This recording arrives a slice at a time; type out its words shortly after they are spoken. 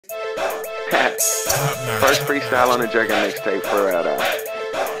First freestyle on the Jerking mixtape for real though.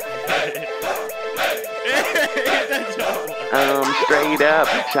 Straight up,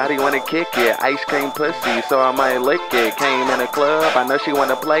 shawty wanna kick it, ice cream pussy, so I might lick it. Came in a club, I know she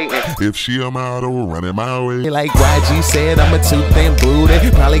wanna play it. If she a model, running my way. Like YG said, I'm a tooth and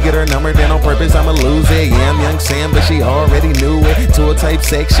booty. Probably get her number, then on purpose I'ma lose it. Yeah, I'm young Sam, but she already knew it. Tool type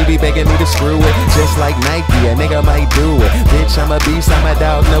sex, she be begging me to screw it. Just like Nike, a nigga might do it. Bitch, I'm a beast, I'm a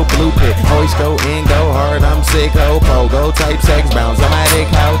dog, no blue pit. Always go in, go hard, I'm sick, ho. Pogo type sex, bounce on my dick,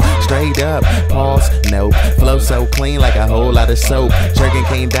 ho. Straight up, pause, nope. Flow so clean like a whole lot of soap. Jerking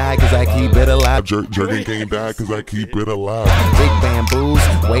can't die cause I keep it alive. Jerking can't die cause I keep it alive. Big bamboos,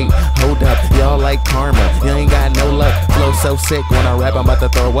 wait, hold up. Y'all like karma, you ain't got no luck. Flow so sick when I rap, I'm about to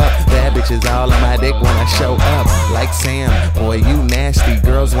throw up. Bad bitches all on my dick when I show up. Like Sam, boy, you nasty.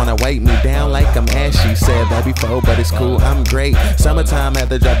 Girls wanna weight me down like I'm ashy. Said that before, but it's cool, I'm great. Summertime, I had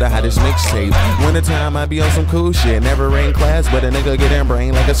to drop the hottest mixtape. Wintertime, I be on some cool shit. Never in class, but a nigga get in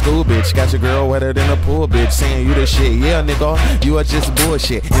brain like a school bitch. Got your girl wetter than a pool bitch. Saying you the shit, yeah nigga, you are just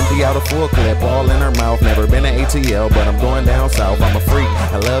bullshit. Empty out a full clip, all in her mouth. Never been an ATL, but I'm going down south. I'm a freak,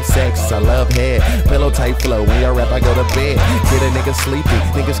 I love sex, I love head. Pillow type flow, when y'all rap I go to bed. Get a nigga sleepy,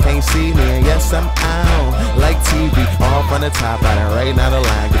 niggas can't see me. And yes I'm out, like TV. All from the top, I done right now the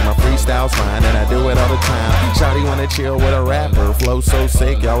line. Cause my freestyle's fine, and I do it all the time. Shawty wanna chill with a rapper. Flow so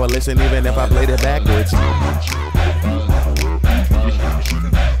sick, y'all will listen even if I played it backwards.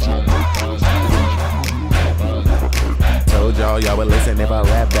 Y'all would listen if I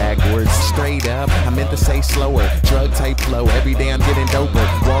rap backwards. Straight up, I meant to say slower. Drug type flow, every day I'm getting doper.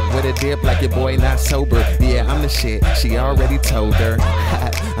 Walk with a dip like your boy not sober. Yeah, I'm the shit, she already told her.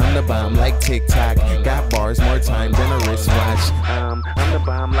 I'm the bomb like TikTok. Got bars more time than a wristwatch. I'm the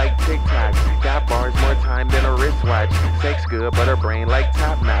bomb like TikTok. Got bars more time than a wristwatch. Sex good, but her brain like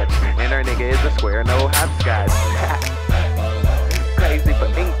top notch. And her nigga is a square, no hopscotch. Crazy for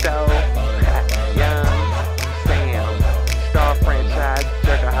ink though. Young franchise,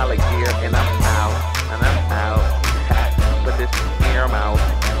 jerkaholic gear, and I'm out, put this in your mouth.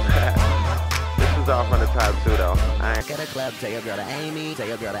 This is all from the top too though. Back at the club, tell your girl to Amy, tell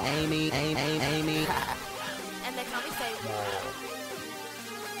your girl to Amy. And they call me Favorite.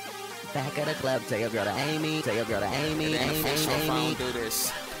 Back at the club, tell your girl to Amy, tell your girl to Amy. Amy. Do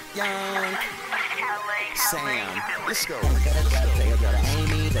this. Young Sam, let's go. Back at the club, tell your girl to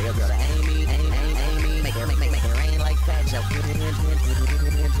Amy, tell your girl to Amy. Make it rain like that. Drop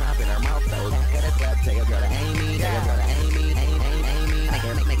in her mouth though. Back at the club, tell your girl to Amy, tell your girl to Amy. Make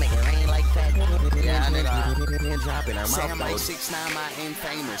it rain like that. Yeah, nigga. Drop in her mouth Sam though. like 6'9", I ain't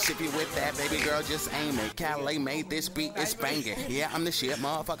famous. If you with that, baby girl, just aim it. Calais made this beat, it's banging. Yeah, I'm the shit,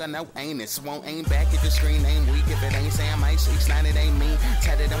 motherfucker, no anus. Won't aim back if the screen ain't weak. If it ain't Sam like 6'9", it ain't me.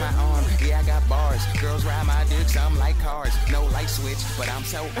 Tatted on my arm, yeah, I got bars. Girls ride my dick, some like cars. No light switch, but I'm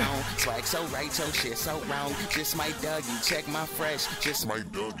so on. Swag so right, so shit so wrong. Just my Dougie, check my fresh. Just My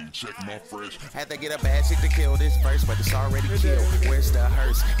Dougie, check my fresh. had to get a bad chick to kill this verse, but it's already killed. Where's the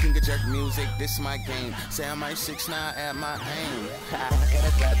hearse? King of jerk music, this my game. Say I'm like 6'9" at my aim.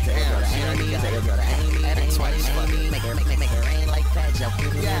 Damn, she already got it. Add it twice, fuck it. Make it rain like that. Yeah.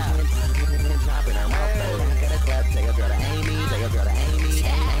 Drop in her mouth though. Back at the club, tell your girl to Amy, tell your girl to Amy.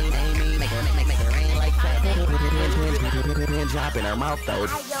 Make it rain like that. Drop in her mouth though. I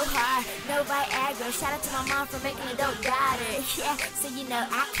go hard, no Viagra. Shout out to my mom for making a dope daughter. Yeah, so you know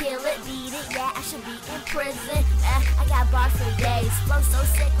I kill it, beat it. Yeah, I should be in prison. I got bars for days. Flow so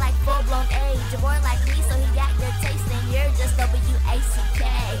sick like full-blown age. You're born like me, so he got good taste, and you're just W-A-C-K.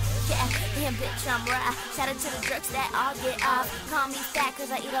 Yeah, damn bitch, I'm raw. Shout out to the jerks that all get off. Call me fat cause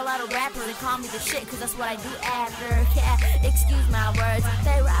I eat a lot of rappers, and call me the shit cause that's what I do after. Yeah, excuse my words.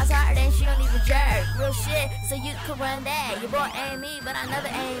 They rise hard and she don't even jerk. Real shit, so you can run that. Your boy ain't me, but I never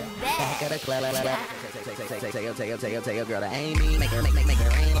aim back. Back at the club, tell your girl to Amy. Make it rain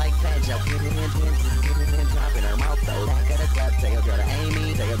like that. Drop in her mouth though. Back at the club, tell your girl to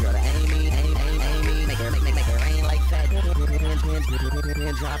Amy, tell your girl to Amy. Make it rain like that.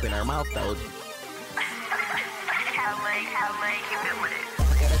 Drop in her mouth though. Keep it with it.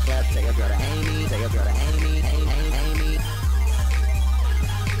 Back at the club, tell your girl to Amy, tell your girl to Amy.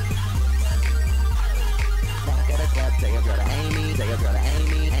 Back at the club, tell your girl to Amy, tell your girl to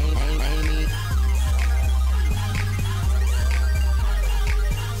Amy.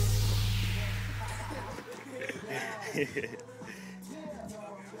 Yeah.